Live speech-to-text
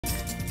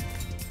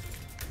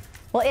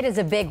Well, it is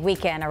a big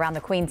weekend around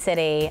the Queen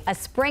City. A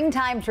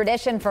springtime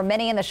tradition for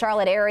many in the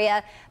Charlotte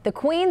area. The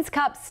Queen's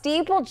Cup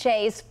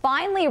Steeplechase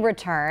finally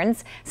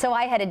returns. So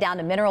I headed down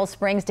to Mineral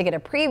Springs to get a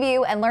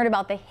preview and learn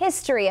about the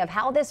history of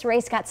how this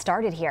race got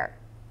started here.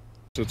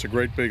 It's a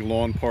great big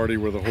lawn party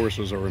where the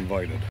horses are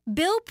invited.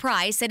 Bill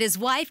Price and his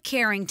wife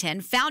Carrington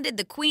founded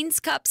the Queen's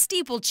Cup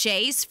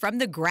Steeplechase from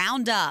the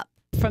ground up.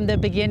 From the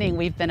beginning,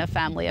 we've been a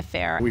family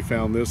affair. We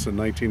found this in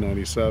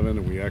 1997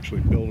 and we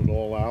actually built it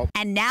all out.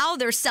 And now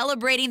they're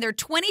celebrating their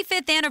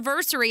 25th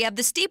anniversary of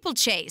the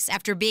steeplechase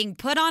after being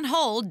put on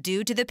hold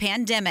due to the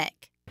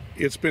pandemic.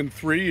 It's been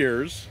 3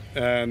 years,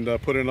 and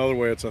put another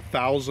way, it's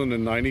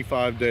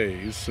 1,095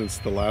 days since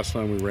the last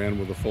time we ran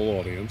with a full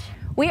audience.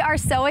 We are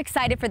so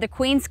excited for the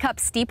Queen's Cup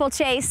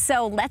Steeplechase,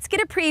 so let's get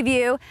a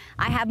preview.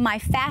 I have my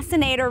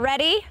fascinator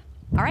ready.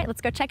 All right,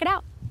 let's go check it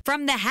out.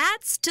 From the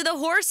hats to the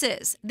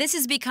horses, this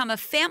has become a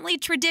family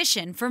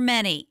tradition for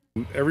many.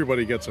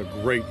 Everybody gets a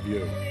great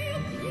view.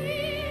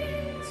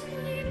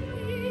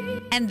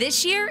 And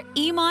this year,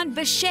 Iman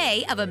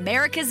Bashir of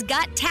America's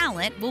Got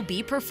Talent will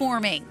be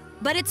performing.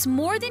 But it's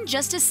more than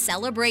just a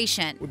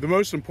celebration. The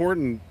most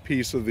important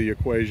piece of the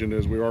equation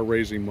is we are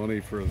raising money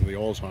for the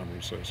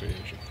Alzheimer's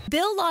Association.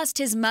 Bill lost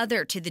his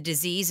mother to the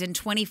disease in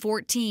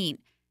 2014.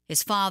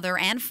 His father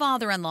and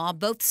father-in-law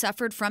both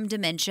suffered from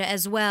dementia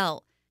as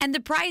well. And the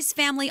Price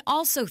family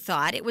also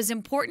thought it was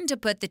important to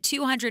put the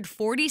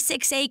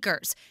 246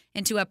 acres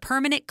into a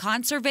permanent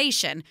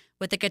conservation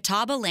with the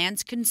Catawba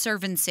Lands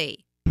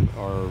Conservancy.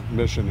 Our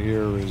mission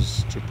here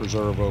is to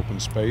preserve open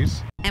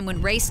space. And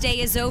when race day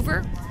is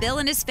over, Bill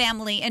and his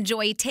family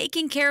enjoy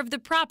taking care of the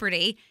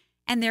property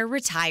and their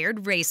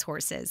retired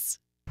racehorses.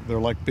 They're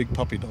like big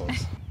puppy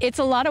dogs. It's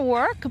a lot of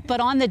work,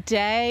 but on the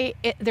day,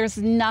 there's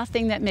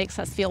nothing that makes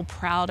us feel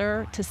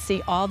prouder to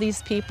see all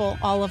these people,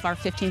 all of our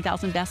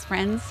 15,000 best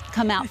friends,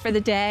 come out for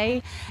the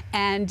day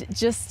and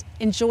just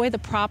enjoy the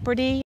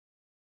property.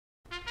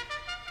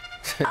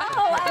 Oh,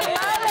 I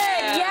love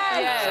it!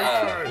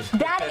 Yes!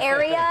 That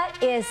area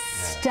is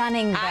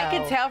stunning, though. I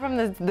could tell from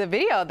the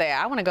video there.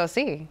 I want to go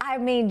see. I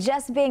mean,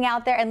 just being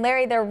out there, and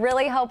Larry, they're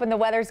really hoping the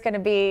weather's going to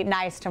be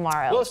nice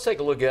tomorrow. Well, let's take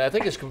a look at it. I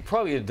think it's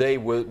probably a day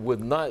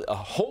with not a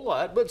whole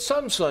lot, but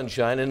some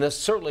sunshine, and that's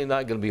certainly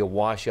not going to be a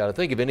washout. I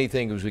think if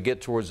anything, as we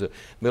get towards the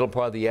middle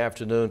part of the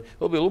afternoon,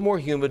 it'll be a little more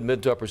humid,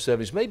 mid to upper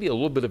 70s, maybe a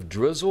little bit of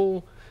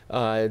drizzle.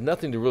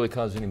 Nothing to really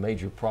cause any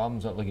major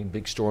problems, not looking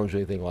big storms or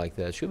anything like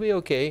that. Should be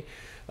okay.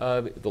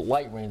 The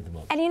light rain at the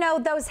moment. And you know,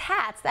 those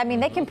hats, I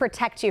mean, they can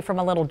protect you from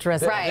a little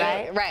drizzle,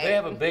 right? They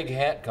have a big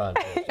hat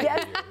contest.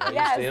 Yes, I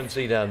used to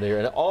MC down there,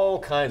 and all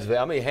kinds of,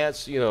 I mean,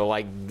 hats, you know,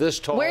 like this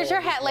tall. Where's your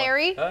hat,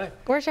 Larry? Huh?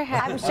 Where's your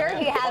hat? I'm sure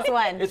he has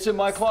one. It's in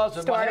my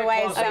closet. Stored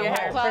away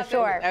somewhere, for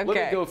sure. Okay.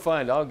 Let me go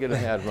find it. I'll get a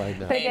hat right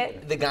now.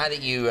 And the guy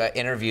that you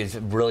interviewed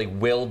really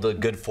willed the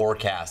good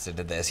forecast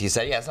into this. He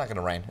said, yeah, it's not going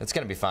to rain. It's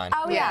going to be fine.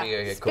 Oh,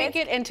 yeah. Speak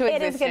it into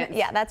existence.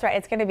 Yeah, that's right.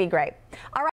 It's going to be great. All right.